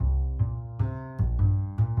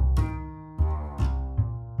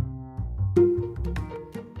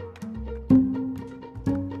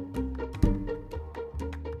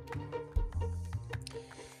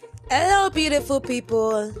Hello, beautiful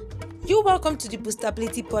people. You're welcome to the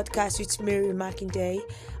Boostability Podcast with Mary Makinde,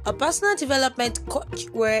 a personal development coach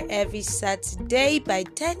where every Saturday by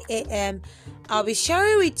 10 a.m. I'll be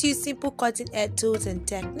sharing with you simple cutting-edge tools and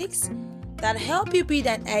techniques that help you build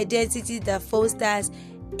an identity that fosters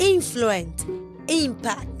influence,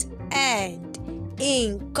 impact, and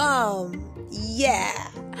income. Yeah.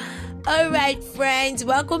 Alright, friends,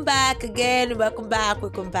 welcome back again. Welcome back.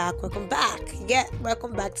 Yeah,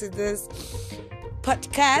 welcome back to this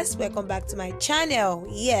podcast. Welcome back to my channel.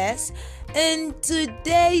 Yes. In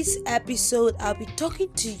today's episode, I'll be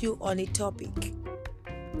talking to you on a topic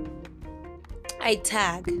I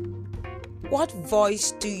tag: what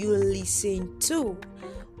voice do you listen to?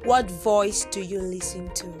 What voice do you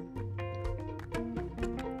listen to?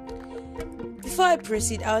 Before I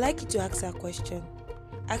proceed, I would like you to ask that question.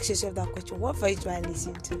 Ask yourself that question. What voice do I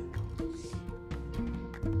listen to?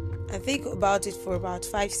 And think about it for about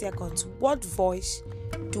 5 seconds. What voice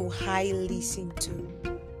do I listen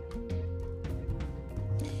to?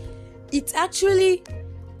 It's actually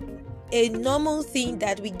a normal thing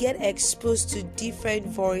that we get exposed to different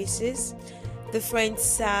voices, different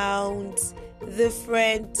sounds,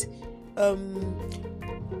 different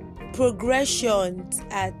progressions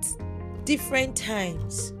at different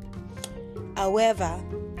times. However,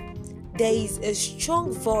 there is a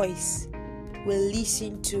strong voice we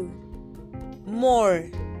listen to more,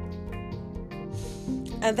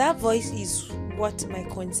 and that voice is what my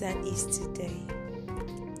concern is today.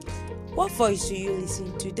 What voice do you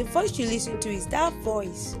listen to? The voice you listen to is that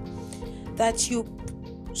voice that you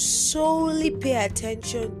solely pay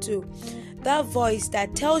attention to. That voice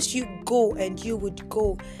that tells you go and you would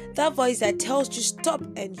go. That voice that tells you stop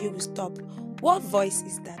and you will stop. What voice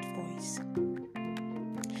is that voice?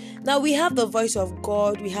 Now, we have the voice of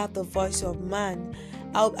God, we have the voice of man.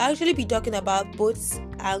 I'll actually be talking about both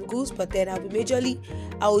angles, but then I would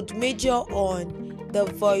major on the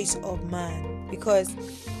voice of man, because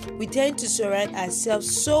we tend to surround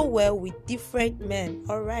ourselves so well with different men.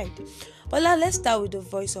 Alright, but now let's start with the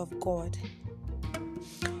voice of God.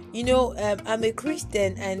 I'm a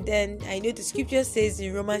Christian, and then I know the scripture says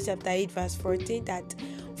in Romans chapter 8 verse 14 that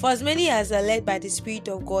for as many as are led by the Spirit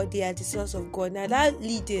of God, they are the sons of God. Now that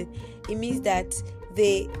leading, it means that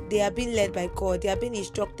they are being led by God, they are being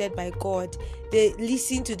instructed by God, they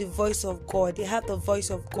listen to the voice of God, they have the voice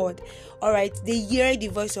of God. Alright, they hear the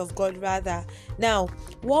voice of God rather. Now,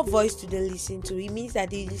 what voice do they listen to? It means that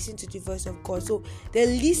they listen to the voice of God. So they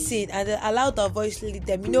listen and they allow the voice to lead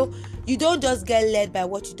them. You don't just get led by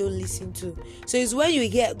what you don't listen to. So it's when you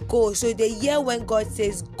hear go, so they hear when God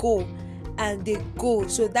says go and they go.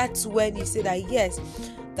 So that's when you say that yes,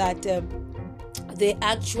 that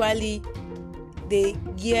they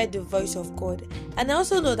hear the voice of God. And I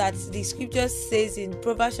also know that the scripture says in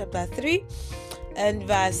Proverbs chapter 3 and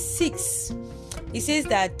verse 6, it says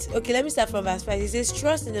that, okay, let me start from verse 5. It says,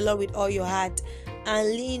 trust in the Lord with all your heart and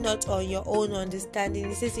lean not on your own understanding.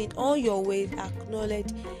 It says, in all your ways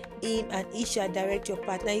acknowledge him and he shall direct your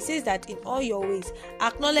path. Now it says that in all your ways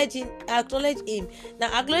acknowledge him.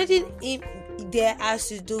 Now acknowledging him there has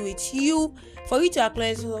to do with you. For you to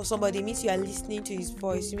acknowledge somebody means you are listening to his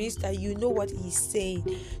voice. It means that you know what he's saying.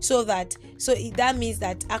 So that means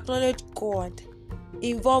that acknowledge God,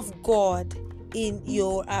 involve God in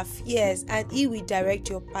your affairs, and he will direct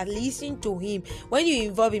your path. Listen to him. When you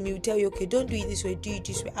involve him, he will tell you, okay, don't do it this way, do it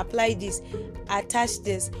this way, apply this, attach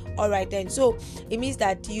this. Alright then. So it means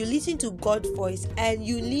that you listen to God's voice and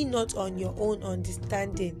you lean not on your own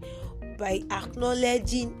understanding by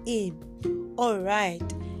acknowledging him.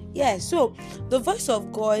 Alright. Yeah, so the voice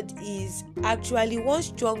of God is actually one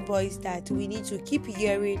strong voice that we need to keep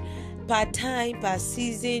hearing per time, per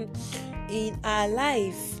season in our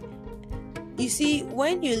life. You see,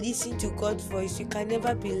 when you listen to God's voice, you can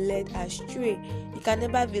never be led astray. You can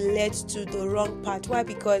never be led to the wrong path. Why?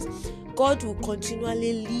 Because God will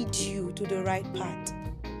continually lead you to the right path.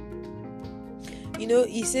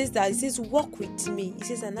 He says, walk with me. He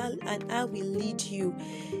says, and I will lead you.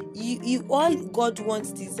 You all God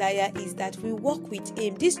wants, desire is that we walk with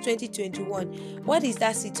him. This 2021, what is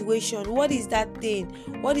that situation? What is that thing?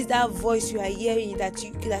 What is that voice you are hearing that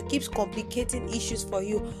keeps complicating issues for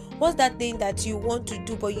you? What's that thing that you want to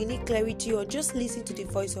do but you need clarity on? Just listen to the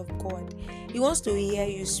voice of God. He wants to hear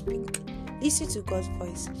you speak. Listen to God's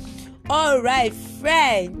voice. All right,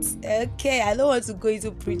 friends. Okay, I don't want to go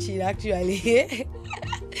into preaching actually.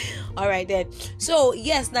 All right then. So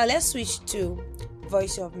yes, now let's switch to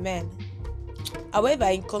voice of man. However,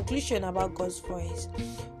 in conclusion about God's voice,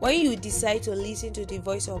 when you decide to listen to the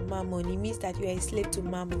voice of Mammon, it means that you are a slave to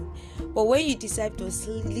Mammon. But when you decide to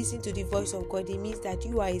listen to the voice of God, it means that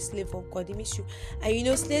you are a slave of God. It means you, and you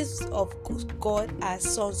know, slaves of God are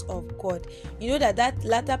sons of God. You know that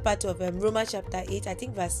latter part of Romans chapter 8, I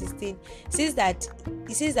think verse 16, says that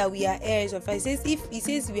we are heirs of. It says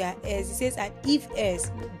we are heirs. It says, and if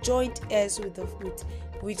heirs, joint heirs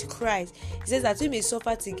with Christ. It says that we may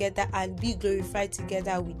suffer together and be glorified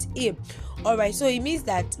together with him. Alright, so it means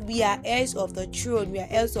that we are heirs of the throne, we are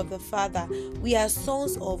heirs of the Father, we are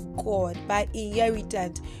sons of God by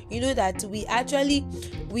inheritance. You know that we are enjoying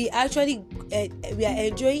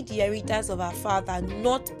the inheritance of our Father,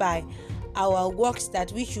 not by our works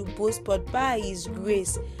that we should boast, but by his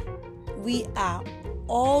grace. We are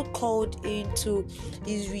all called into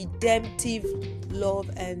his redemptive love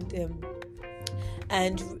and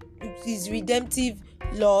his redemptive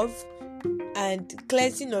love and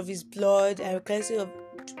cleansing of his blood and cleansing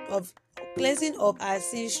of our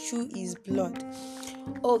sins through his blood.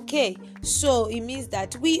 Okay, so it means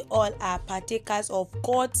that we all are partakers of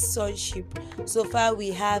God's sonship. So far we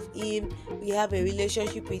have him, we have a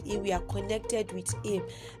relationship with him, we are connected with him,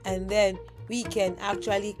 and then we can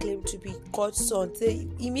actually claim to be God's son. So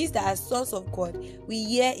it means that as sons of God, we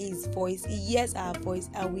hear his voice, he hears our voice,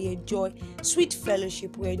 and we enjoy sweet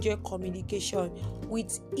fellowship, we enjoy communication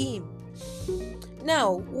with him.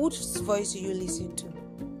 Now, whose voice do you listen to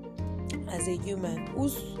as a human?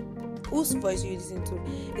 Whose voice do you listen to?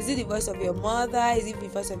 Is it the voice of your mother? Is it the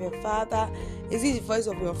voice of your father? Is it the voice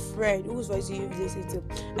of your friend? Whose voice do you listen to?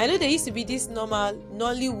 I know there used to be this normal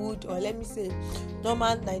Nollywood, or let me say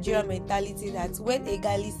normal Nigerian mentality, that when a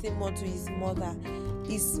guy listens more to his mother,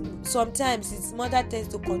 sometimes his mother tends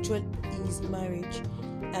to control his marriage,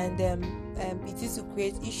 and it is to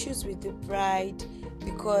create issues with the bride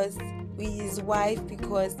because with his wife,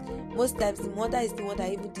 because most times the mother is the one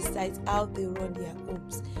that even decides how they run their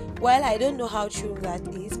homes. Well, I don't know how true that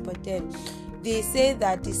is, but then they say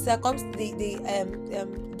that that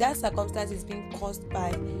circumstance is being caused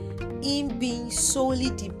by him being solely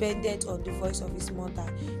dependent on the voice of his mother.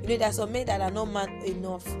 You know, there are some men that are not man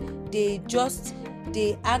enough. They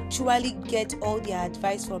actually get all their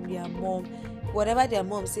advice from their mom. Whatever their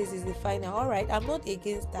mom says is the final. Alright, I'm not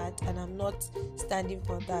against that, and I'm not standing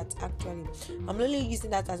for that. Actually, I'm only using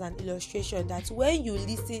that as an illustration that when you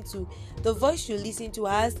listen to the voice, you listen to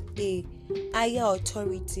has a higher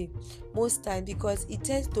authority most times, because it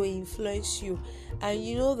tends to influence you. And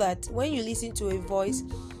you know that when you listen to a voice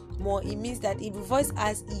more, it means that if the voice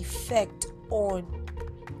has effect on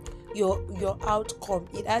your outcome,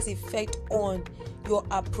 it has effect on your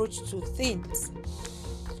approach to things.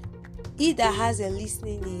 He that has a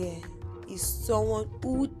listening ear is someone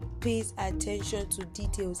who pays attention to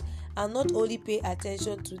details, and not only pay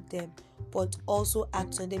attention to them but also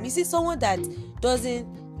act on them. You see, someone that doesn't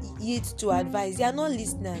heed to advice, they are not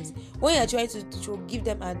listeners. When you are trying to give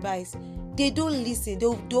them advice, they don't listen.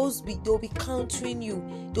 They'll be countering you,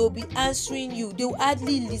 they'll be answering you, they'll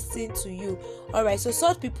hardly listen to you. Alright, so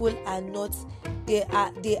such people are not, they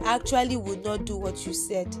actually would not do what you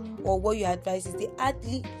said or what your advice is. They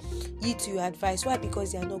hardly heed to your advice. Why?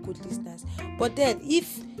 Because they are not good listeners. But then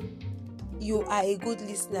if you are a good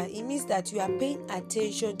listener, it means that you are paying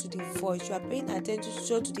attention to the voice, you are paying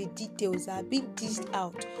attention to the details that are being dished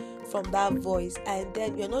out from that voice, and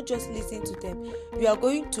then you're not just listening to them, you are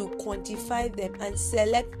going to quantify them and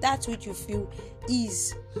select that which you feel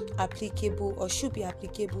is applicable or should be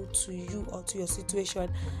applicable to you or to your situation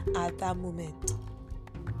at that moment.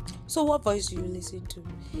 So what voice do you listen to?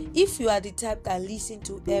 If you are the type that listen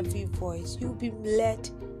to every voice, you'll be led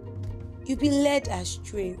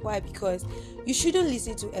astray. Why? Because you shouldn't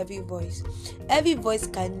listen to every voice. Every voice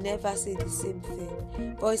can never say the same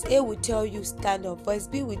thing. Voice A will tell you stand up, voice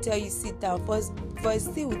B will tell you sit down, voice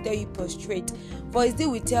C will tell you prostrate, voice D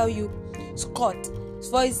will tell you squat,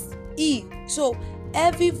 voice E. So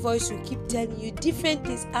every voice will keep telling you different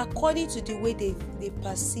things according to the way they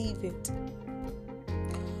perceive it.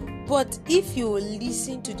 But if you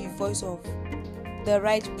listen to the voice of the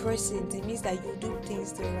right person, it means that you do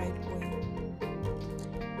things the right way.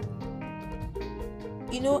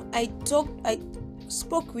 You know, I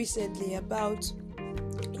spoke recently about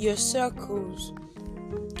your circles.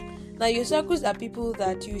 Now, your circles are people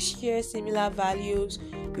that you share similar values.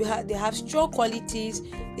 They have strong qualities.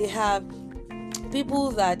 They have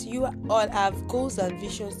people that you all have goals and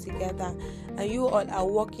visions together, and you all are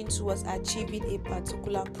working towards achieving a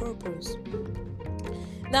particular purpose.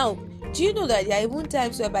 Now, do you know that there are even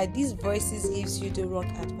times whereby these voices gives you the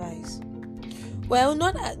wrong advice? Well,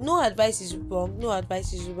 not no advice is wrong, no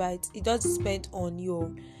advice is right. It does depend on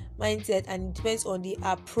your mindset, and it depends on the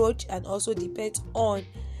approach, and also depends on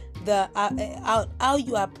the how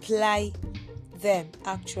you apply them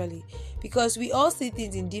actually, because we all see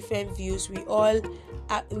things in different views. We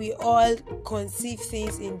all conceive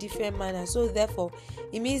things in different manners. So therefore,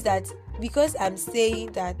 it means that because I'm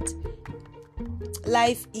saying that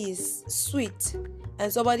life is sweet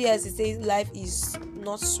and somebody else is saying life is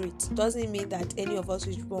not sweet, doesn't mean that any of us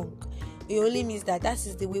is wrong. It only means that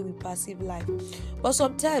is the way we perceive life. But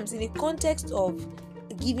sometimes in the context of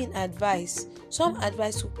giving advice, some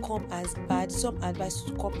advice will come as bad, some advice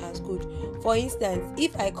will come as good. For instance,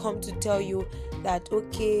 if I come to tell you that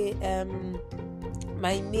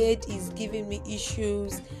my maid is giving me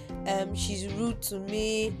issues, she's rude to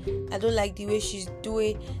me, I don't like the way she's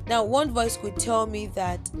doing. Now one voice could tell me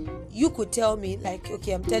that, you could tell me like,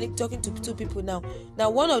 okay, I'm talking to two people now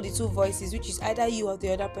one of the two voices, which is either you or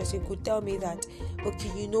the other person, could tell me that,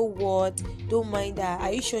 okay, you know what, don't mind her,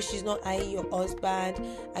 are you sure she's not eyeing your husband,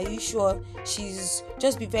 are you sure she's,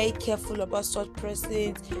 just be very careful about such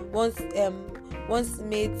persons. Once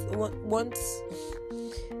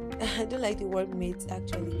I don't like the word mates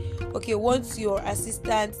actually. Okay, once your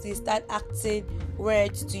assistants, they start acting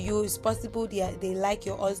weird to you, it's possible they like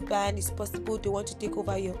your husband, it's possible they want to take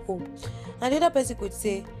over your home. And the other person could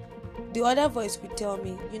say, the other voice could tell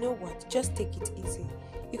me, you know what, just take it easy.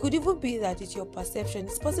 It could even be that it's your perception.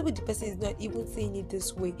 It's possible the person is not even saying it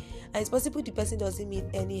this way, and it's possible the person doesn't mean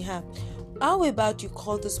any harm. How about you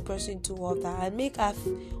call this person to order and make her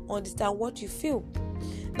understand what you feel?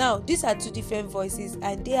 Now, these are two different voices,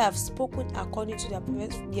 and they have spoken according to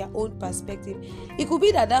their own perspective. It could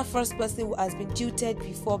be that first person who has been jilted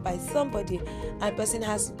before by somebody, and person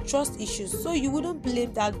has trust issues, so you wouldn't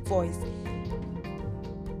blame that voice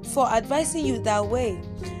for advising you that way.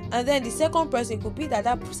 And then the second person, could be that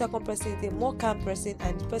second person is a more calm person,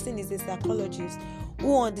 and the person is a psychologist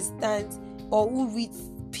who understands, or who reads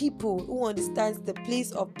people, who understands the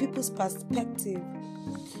place of people's perspective.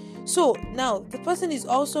 So now the person is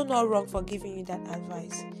also not wrong for giving you that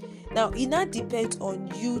advice. Now it now depends on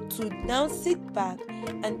you to now sit back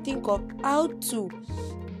and think of how to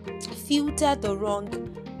filter the wrong,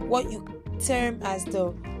 what you term as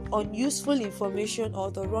the unuseful information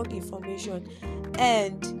or the wrong information,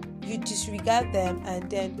 and you disregard them, and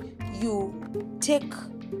then you take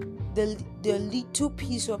the little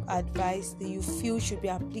piece of advice that you feel should be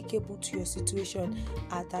applicable to your situation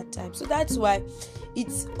at that time. So that's why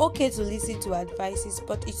it's okay to listen to advices,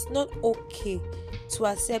 but it's not okay to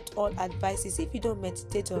accept all advices if you don't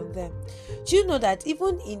meditate on them. Do you know that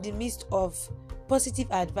even in the midst of positive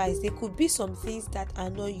advice, there could be some things that are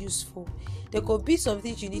not useful? There could be some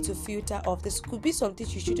things you need to filter off. There could be some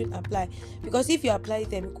things you shouldn't apply, because if you apply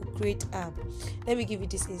them, it could create harm. Let me give you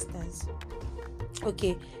this instance.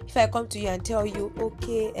 Okay, if I come to you and tell you,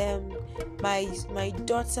 okay, my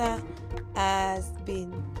daughter has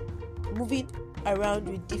been moving around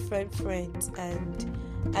with different friends and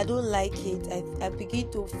I don't like it. I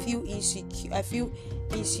begin to feel insecure. I feel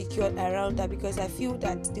insecure around her, because I feel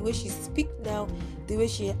that the way she speaks now, the way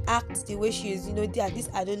she acts, the way she is, at this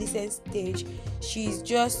adolescent stage, she's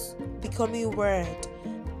just becoming weird.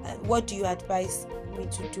 What do you advise me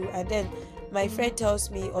to do? And then my friend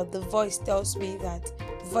tells me, or the voice tells me that,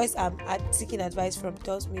 the voice I'm seeking advice from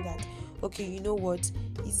tells me that, okay, you know what,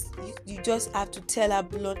 you just have to tell her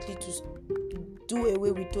bluntly to do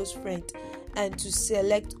away with those friends and to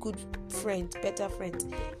select good friends, better friends.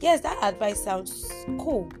 Yes, that advice sounds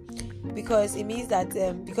cool, because it means that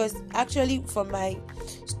because actually from my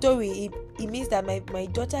story, it means that my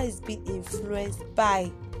daughter is being influenced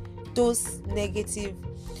by those negative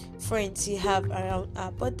friends she have around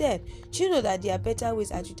her. But then, do you know that there are better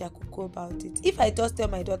ways actually I could go about it? If I just tell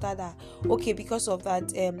my daughter that, okay, because of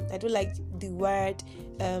that, I don't like the word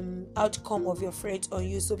outcome of your friends on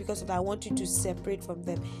you, so because of that I want you to separate from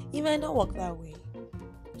them, it might not work that way.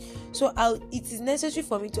 So it is necessary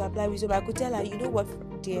for me to apply wisdom. I could tell her, you know what,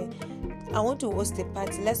 dear, I want to host a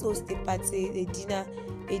party. Let's host a party,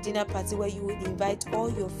 a dinner party where you will invite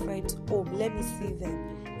all your friends home. Let me see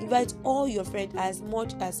them. Invite all your friends as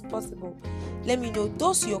much as possible. Let me know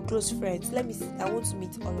those your close friends. Let me see. I want to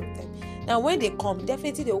meet all of them. Now when they come,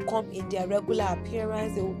 definitely they will come in their regular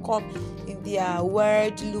appearance. They will come in their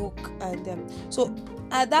weird look, and so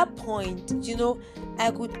at that point, I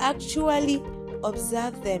could actually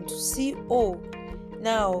observe them to see, oh,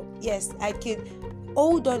 now yes, I can.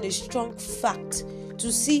 hold on a strong fact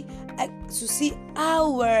to see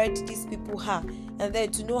how weird these people are, and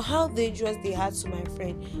then to know how dangerous they are to my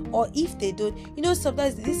friend. Or if they don't,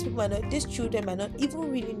 sometimes these children might not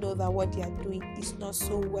even really know that what they are doing is not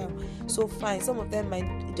so well, so fine. Some of them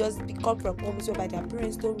might just come from homes whereby their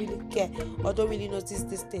parents don't really care or don't really notice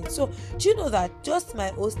this thing. So do you know that just my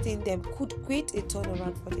hosting them could create a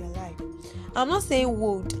turnaround for their life? I'm not saying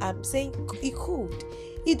would, I'm saying it could.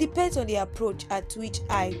 It depends on the approach at which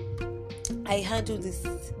I handle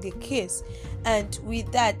the case. And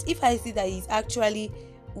with that, if I see that it's actually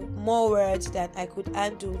more words than I could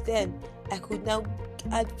handle, then I could now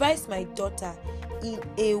advise my daughter in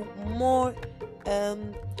a more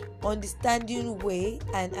understanding way,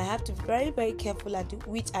 and I have to be very, very careful at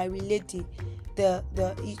which I relate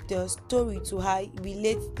the story to her,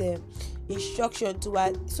 relate the instruction to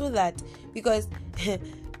her, so that, because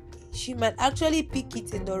she might actually pick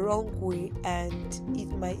it in the wrong way, and it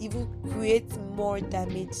might even create more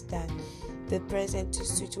damage than the present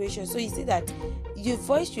situation. So you see that your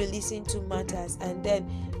voice you listen to matters, and then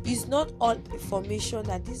it's not all information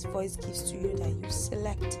that this voice gives to you that you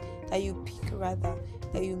select, that you pick, rather,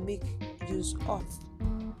 that you make use of.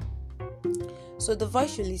 So the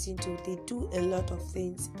voice you listen to, they do a lot of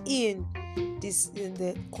things in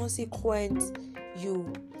the consequence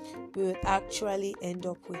you will actually end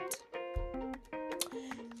up with.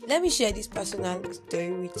 Let me share this personal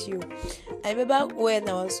story with you. I remember when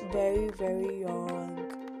I was very, very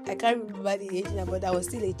young. I can't remember the age now, but I was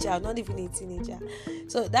still a child, not even a teenager.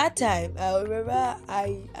 So that time, I remember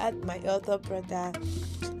I had my elder brother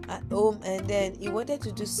at home, and then he wanted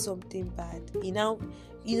to do something bad.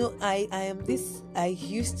 I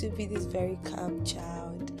used to be this very calm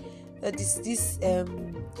child. This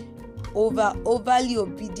overly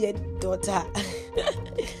obedient daughter.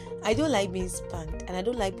 I don't like being spanked, and I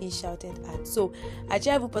don't like being shouted at. So I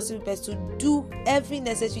try every possible best to do every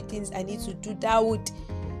necessary things I need to do that would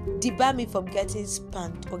debar me from getting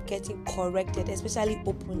spanked or getting corrected, especially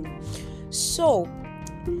openly. So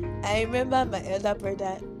I remember my elder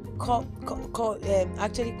brother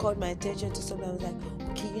actually called my attention to something. I was like,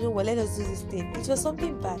 okay, you know what, let us do this thing. It was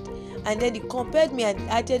something bad, and then he compared me and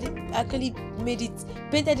actually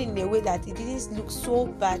painted it in a way that it didn't look so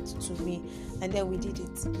bad to me, and then we did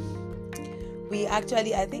it. We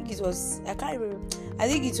actually, I think it was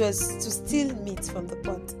to steal meat from the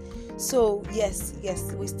pot. So yes,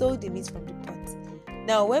 we stole the meat from the pot.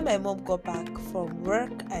 Now when my mom got back from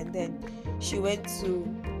work, and then she wanted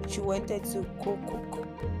to cook,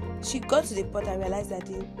 she got to the pot and realized that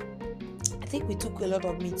I think we took a lot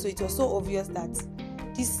of meat. So it was so obvious that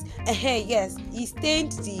he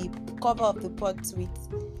stained the cover of the pot with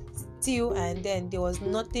stew, and then there was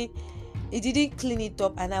nothing. He didn't clean it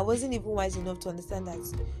up, and I wasn't even wise enough to understand that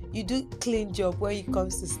you do clean job when it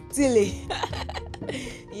comes to stealing.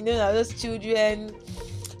 Now those children,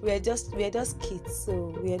 we are just kids,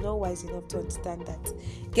 so we are not wise enough to understand that.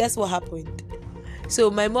 Guess what happened? So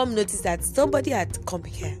my mom noticed that somebody had come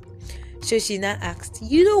here. So she now asked,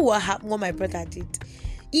 you know what my brother did?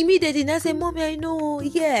 Immediately I said, Mommy, I know.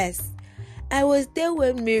 Yes, I was there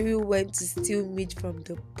when Mary went to steal meat from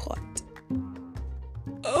the pot.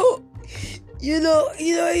 Oh, you know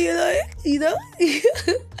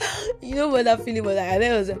what that feeling was like. And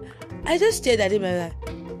then I just stared at him and like,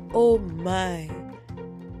 oh my,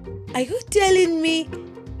 are you telling me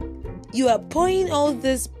you are pouring all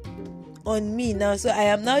this on me now? So I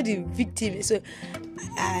am now the victim. So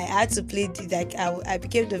I had to play like I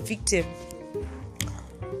became the victim.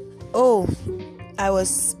 Oh, I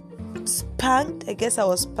was spanked. I guess I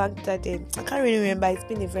was spanked that day. I can't really remember. It's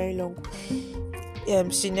been a very long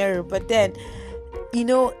scenario. But then,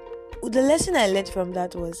 the lesson I learned from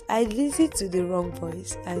that was I listened to the wrong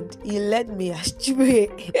voice, and he led me astray.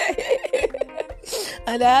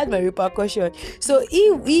 And I had my repercussion. So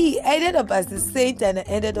he ended up as the saint, and I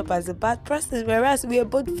ended up as a bad person, whereas we are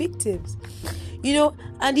both victims.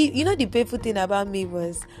 And the painful thing about me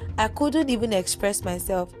was I couldn't even express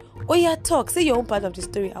myself. Oh yeah, talk, say your own part of the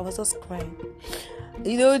story. I was just crying. But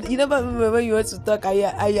when you want to talk and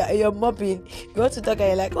you're mopping, you want to talk and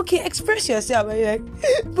you're like, okay, express yourself, and you're like,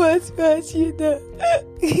 but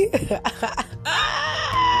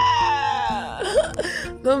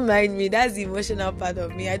don't mind me. That's the emotional part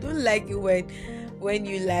of me. I don't like it when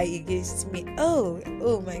you lie against me.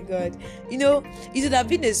 Oh my God. It would have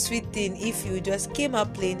been a sweet thing if you just came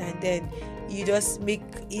out plain and then you just make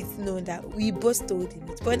it known that we both stole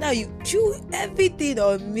it. But now you chew everything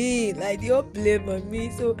on me, like the whole blame on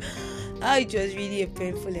me. So it was really a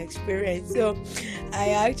painful experience. So I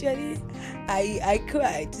actually I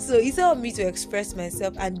cried. So instead of me to express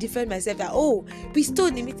myself and defend myself that, oh, we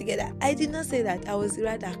stood in me together, I did not say that. I was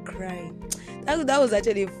rather crying. That was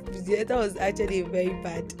actually very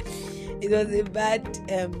bad. It was a bad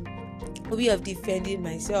way of defending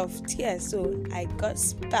myself. Yeah, so I got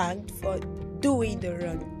spanked for doing the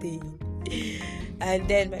wrong thing. And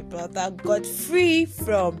then my brother got free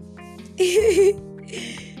from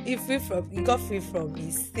he got free from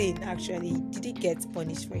his sin. Actually, he didn't get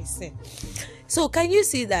punished for his sin. So can you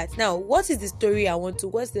see that? Now, what is the story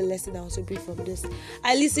what's the lesson I want to bring from this?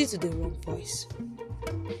 I listened to the wrong voice.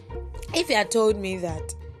 If you had told me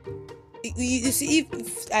that, you see,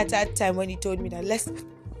 if at that time when you told me that let's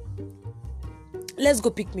go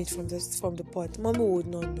pick meat from the pot, mommy would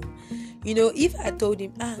not know. If I told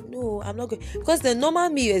him, no, I'm not going, because the normal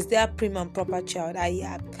me is that prim and proper child. I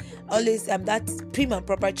am that prim and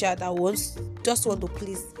proper child that just want to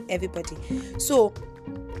please everybody. So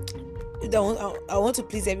I want to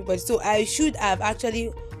please everybody. So I should have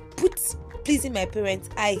actually put pleasing my parents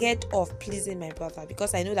ahead of pleasing my brother,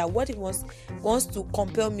 because I know that what he wants to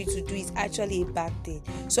compel me to do is actually a bad thing.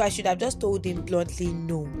 So I should have just told him bluntly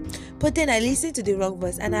no. But then I listened to the wrong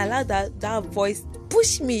voice, and I allowed that voice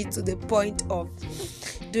push me to the point of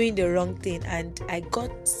doing the wrong thing, and I got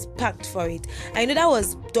spanked for it. I know that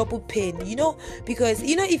was double pain, because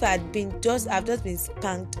if I've just been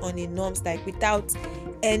spanked on a norms, like without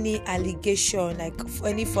any allegation, like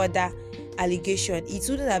any further allegation, it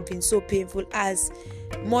wouldn't have been so painful as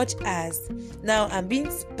much as now I'm being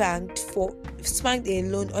spanked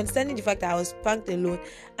alone, understanding the fact that I was spanked alone,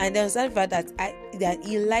 and then understanding the fact that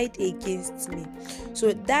he lied against me.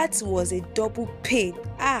 So that was a double pain.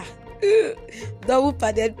 Double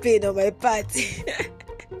padded pain on my part.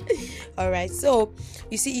 All right, so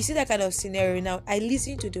you see that kind of scenario. Now I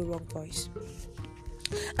listen to the wrong voice,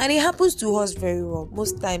 and it happens to us very well.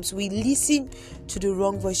 Most times we listen to the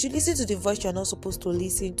wrong voice. You listen to the voice you're not supposed to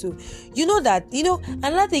listen to.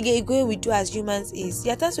 Another thing going we do as humans is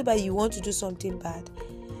there are times whereby you want to do something bad.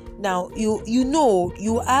 Now you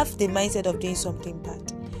have the mindset of doing something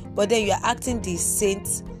bad, but then you are acting the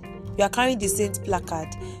saint. You are carrying the saint placard,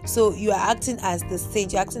 so you are acting as the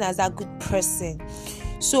saint. You are acting as that good person.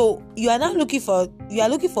 So you are now looking for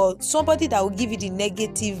somebody that will give you the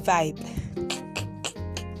negative vibe.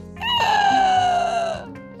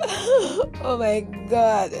 Oh my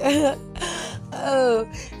God.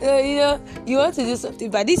 You want to do something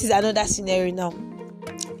bad. This is another scenario now.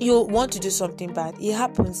 You want to do something bad. It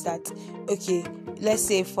happens that, okay, let's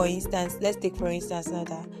take for instance now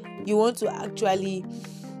that you want to actually,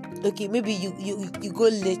 okay, maybe you go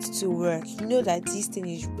late to work. You know that this thing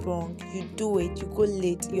is wrong. You do it. You go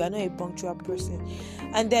late. You are not a punctual person.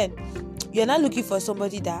 And then you're not looking for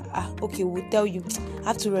somebody that, okay, will tell you,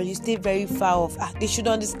 after all, you stay very far off. They should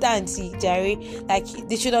understand, see, Jerry. Like,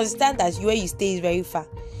 they should understand that where you stay is very far.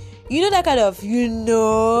 That kind of,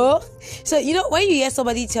 So, when you hear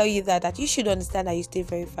somebody tell you that you should understand that you stay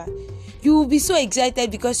very far, you will be so excited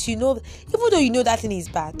because even though that thing is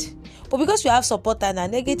bad, but because you have support and a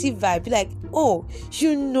negative vibe, be like,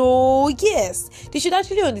 yes, they should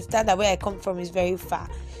actually understand that where I come from is very far.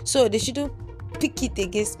 So they shouldn't pick it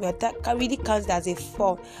against me. That really counts as a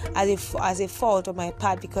fault on my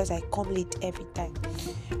part because I come late every time.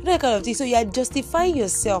 That kind of thing. So you are justifying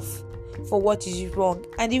yourself for what is wrong,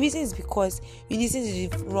 and the reason is because you listen to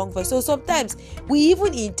the wrong voice. So sometimes we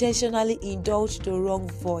even intentionally indulge the wrong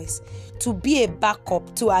voice to be a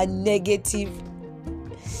backup to our negative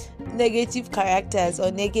characters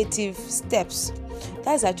or negative steps.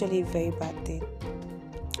 That's actually a very bad thing.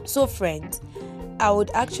 So friends, I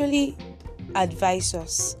would actually advise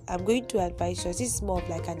us, I'm going to advise us, this is more of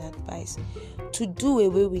like an advice, to do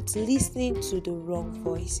away with listening to the wrong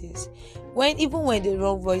voices. Even when the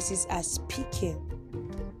wrong voices are speaking,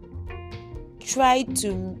 try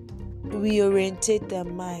to reorientate the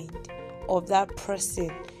mind of that person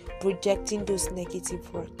projecting those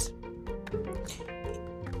negative words.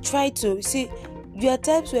 Try to see, there are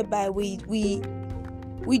times whereby we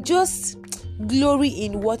just glory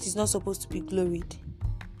in what is not supposed to be gloried.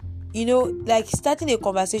 Like starting a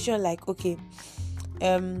conversation like, okay,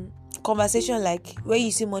 conversation like where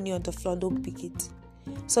you see money on the floor, don't pick it.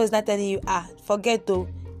 So it's not telling you, forget though,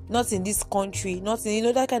 not in this country, not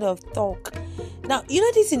in, that kind of talk. Now,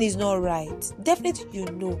 this thing is not right. Definitely,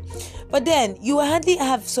 But then you will hardly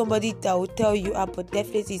have somebody that will tell you, but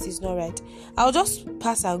definitely it is not right. I'll just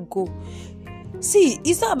pass and go. See,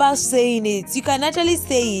 it's not about saying it. You can actually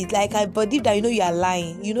say it. Like, I believe that you are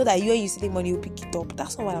lying. You know that when you see the money, you pick it up.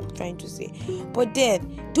 That's not what I'm trying to say. But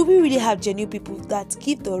then, do we really have genuine people that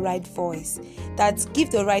give the right voice, that give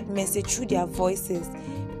the right message through their voices,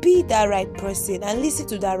 be that right person and listen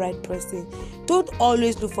to that right person. Don't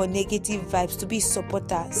always look for negative vibes to be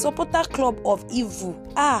supporter club of evil.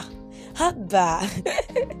 Haba.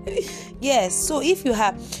 Yes, so if you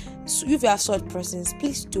have such persons,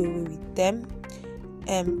 please do away with them.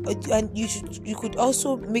 And you could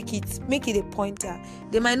also make it a pointer.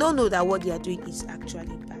 They might not know that what they are doing is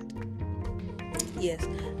actually bad. Yes,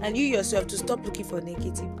 and you yourself to stop looking for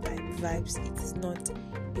negative vibes. It is not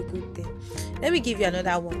a good thing. Let me give you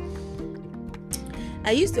another one.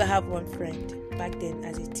 I used to have one friend back then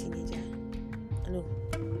as a teenager. No,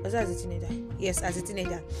 was that as a teenager? Yes, as a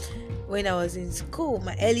teenager. When I was in school,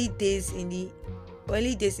 my early days in the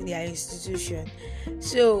institution.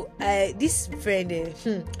 So this friend,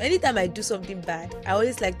 anytime I do something bad, I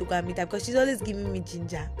always like to go and meet her because she's always giving me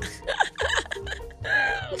ginger.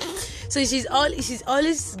 So she's always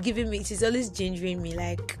gingering me,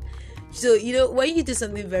 like, so when you do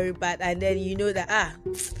something very bad and then that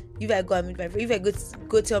if I go and meet my friend, if I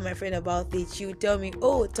go tell my friend about it, she would tell me,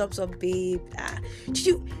 "Oh, thumbs up, babe.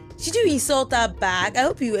 Did you insult her back? I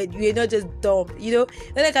hope you were not just dumb,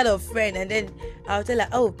 that kind of friend." And then I'll tell her,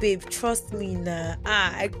 "Oh, babe, trust me now.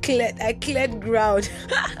 I cleared ground."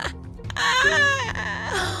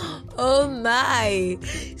 Oh my!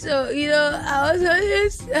 So I was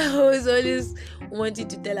always wanting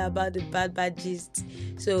to tell her about the bad gist.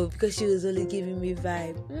 So because she was only giving me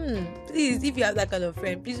vibe, please, if you have that kind of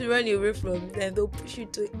friend, please run away from them. They'll push you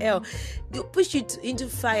to hell. They'll push you into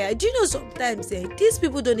fire. Do you know sometimes these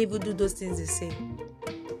people don't even do those things they say?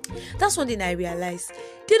 That's one thing I realized.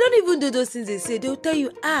 They don't even do those things they say. They'll tell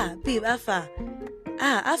you, babe, Alpha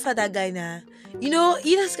that guy now. In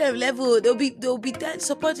this kind of level, they'll be there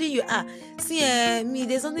supporting you. See, me,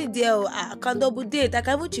 there's something there. I can double date. I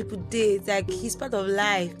can even triple date. Like, he's part of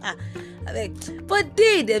life. But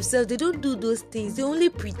they themselves, they don't do those things. They only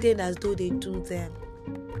pretend as though they do them.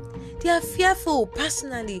 They are fearful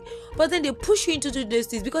personally, but then they push you into those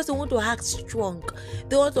things because they want to act strong.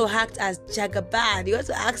 They want to act as Jagaban. They want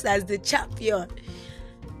to act as the champion.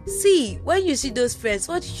 See, when you see those friends,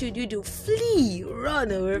 what should you do? Flee,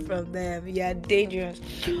 run away from them. You are dangerous.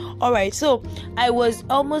 All right, so I was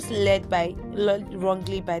almost led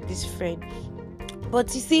wrongly by this friend,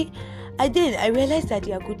 but you see, I realized that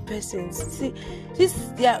they are good persons. See,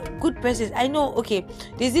 they are good persons. I know. Okay,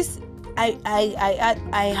 there's this.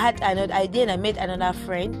 I had another idea, and I met another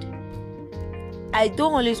friend. I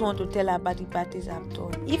don't always want to tell her about the bad things I've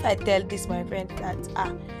done. If I tell this my friend that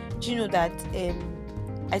do you know that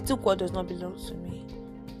I took what does not belong to me,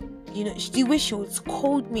 the way she would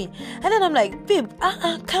scold me, and then I'm like, babe,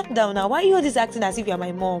 calm down now. Why are you always acting as if you're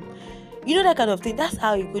my mom? That kind of thing. That's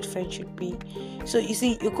how a good friend should be. So you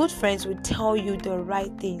see, your good friends will tell you the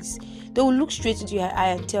right things. They will look straight into your eye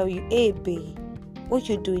and tell you, "Hey, babe, what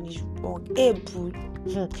you're doing is wrong. Hey, boo,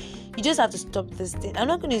 you just have to stop this thing. I'm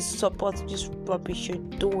not going to support this rubbish you're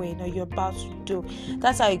doing or you're about to do."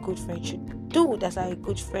 That's how a good friend should do. That's how a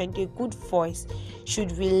good voice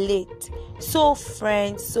should relate. So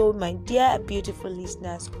friends, so my dear beautiful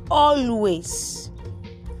listeners, always,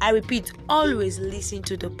 I repeat, always listen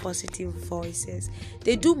to the positive voices.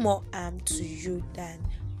 They do more harm to you than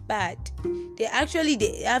bad. They have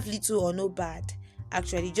little or no bad.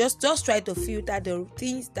 Actually, just try to filter the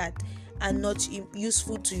things that are not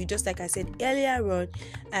useful to you, just like I said earlier on,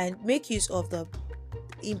 and make use of the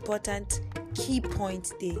important key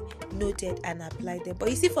points they noted and apply them. But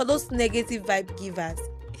you see, for those negative vibe givers,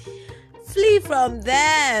 flee from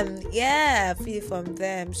them. Yeah, flee from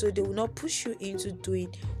them, so they will not push you into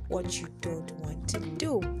doing what you don't want to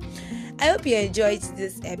do. I hope you enjoyed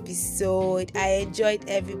this episode. I enjoyed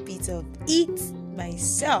every bit of it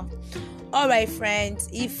myself. Alright friends,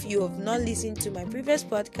 if you have not listened to my previous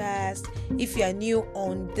podcast, if you are new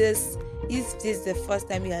on this, if this is the first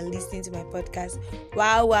time you are listening to my podcast,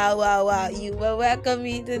 wow, you are welcome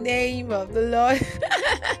in the name of the Lord.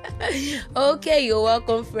 Okay, you're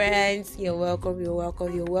welcome friends. You're welcome.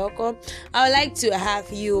 I would like to have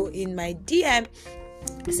you in my DM.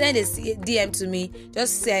 Send a DM to me.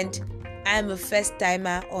 Just send, "I'm a first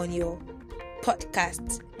timer" on your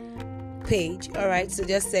podcast page. Alright, so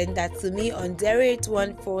just send that to me on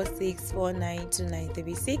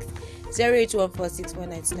 08146492936,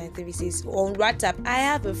 08146492936. On WhatsApp, I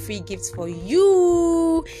have a free gift for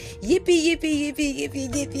you.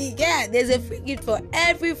 Yippee. Yeah, there's a free gift for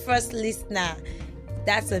every first listener.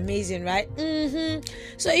 That's amazing, right?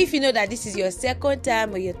 So if you know that this is your second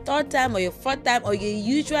time or your third time or your fourth time or your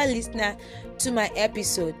usual listener to my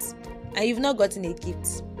episodes and you've not gotten a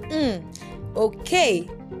gift, okay,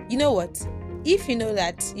 you know what? if you know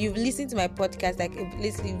that you've listened to my podcast, like you've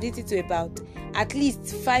listened to about at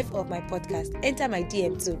least 5 of my podcasts, enter my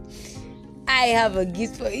DM too. I have a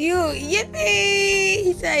gift for you.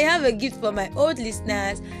 Yippee! So I have a gift for my old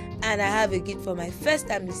listeners, and I have a gift for my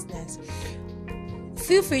first-time listeners.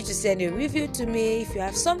 Feel free to send a review to me if you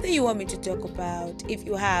have something you want me to talk about, if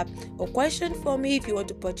you have a question for me, if you want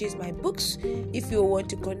to purchase my books, if you want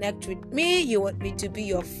to connect with me, you want me to be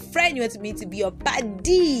your friend, you want me to be your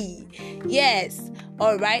buddy. Yes.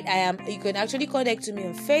 Alright, you can actually connect to me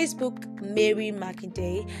on Facebook, Mary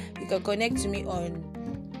Makinde. You can connect to me on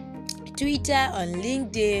Twitter, on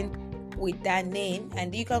LinkedIn with that name,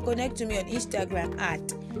 and you can connect to me on Instagram at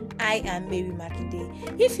I am Mary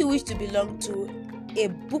Makinde. If you wish to belong to a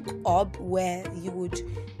book hub where you would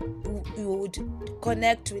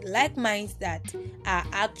connect with like minds that are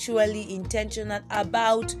actually intentional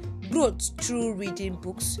about growth through reading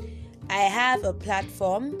books, I have a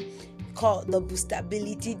platform called the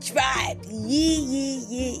Boostability Tribe.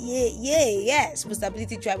 Yes,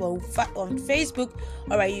 Boostability Tribe on Facebook.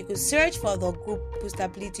 Alright, you could search for the group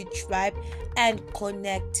Boostability Tribe and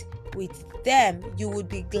connect with them. You would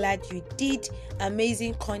be glad you did.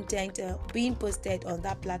 Amazing content being posted on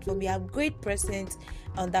that platform. We have great presence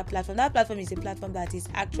on that platform. That platform is a platform that is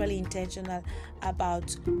actually intentional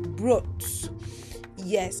about growth.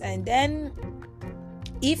 Yes, and then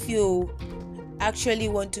if you actually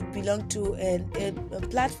want to belong to a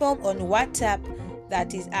platform on WhatsApp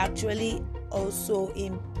that is actually also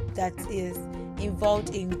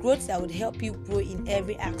involved in growth, that would help you grow in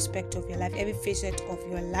every aspect of your life, every facet of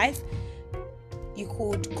your life, you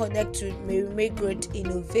could connect to Mary Growth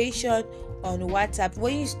Innovation on WhatsApp.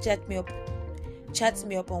 When you chat me up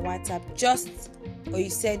on WhatsApp, or you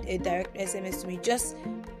send a direct SMS to me, just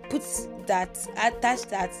attach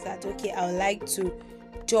that okay, I would like to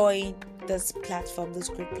join this platform, this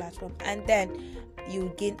great platform, and then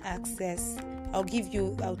you gain access. I'll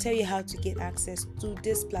tell you how to get access to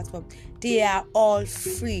this platform. They are all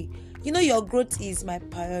free. Your growth is my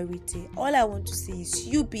priority. All I want to see is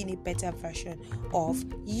you being a better version of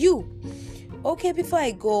you. Okay, before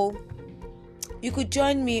I go, you could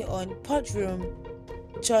join me on Podroom.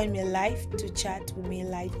 Join me live to chat with me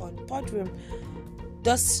live on Podroom.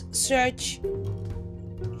 Just search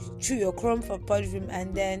through your Chrome for Podroom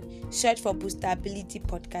and then search for Boostability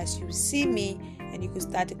Podcast. You see me and you could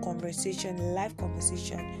start a live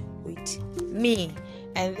conversation with me.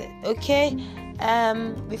 And okay,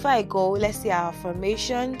 before I go, let's see our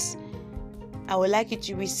affirmations. I would like you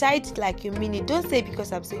to recite like you mean it. Don't say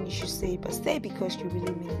because I'm saying you should say it, but say because you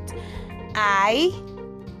really mean it. I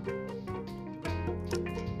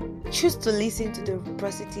choose to listen to the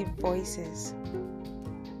positive voices.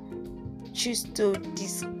 Choose to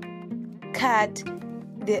discard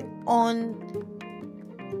the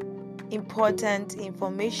unimportant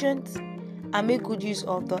information and make good use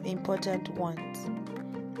of the important ones.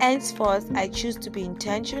 Henceforth, I choose to be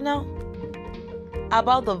intentional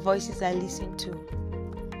about the voices I listen to.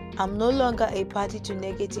 I'm no longer a party to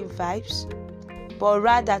negative vibes, but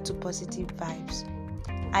rather to positive vibes.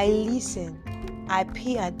 I listen, I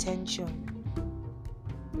pay attention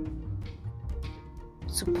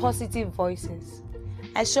to positive voices.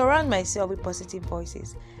 I surround myself with positive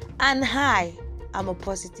voices, and I am a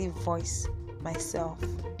positive voice myself.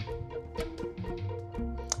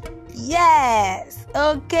 Yes,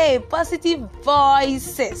 okay, positive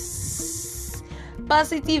voices.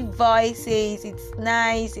 It's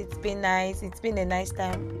nice. It's been a nice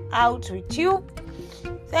time out with you.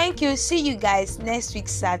 Thank you. See you guys next week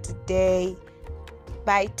Saturday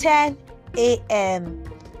by 10 a.m.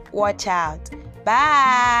 Watch out.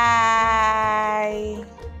 Bye.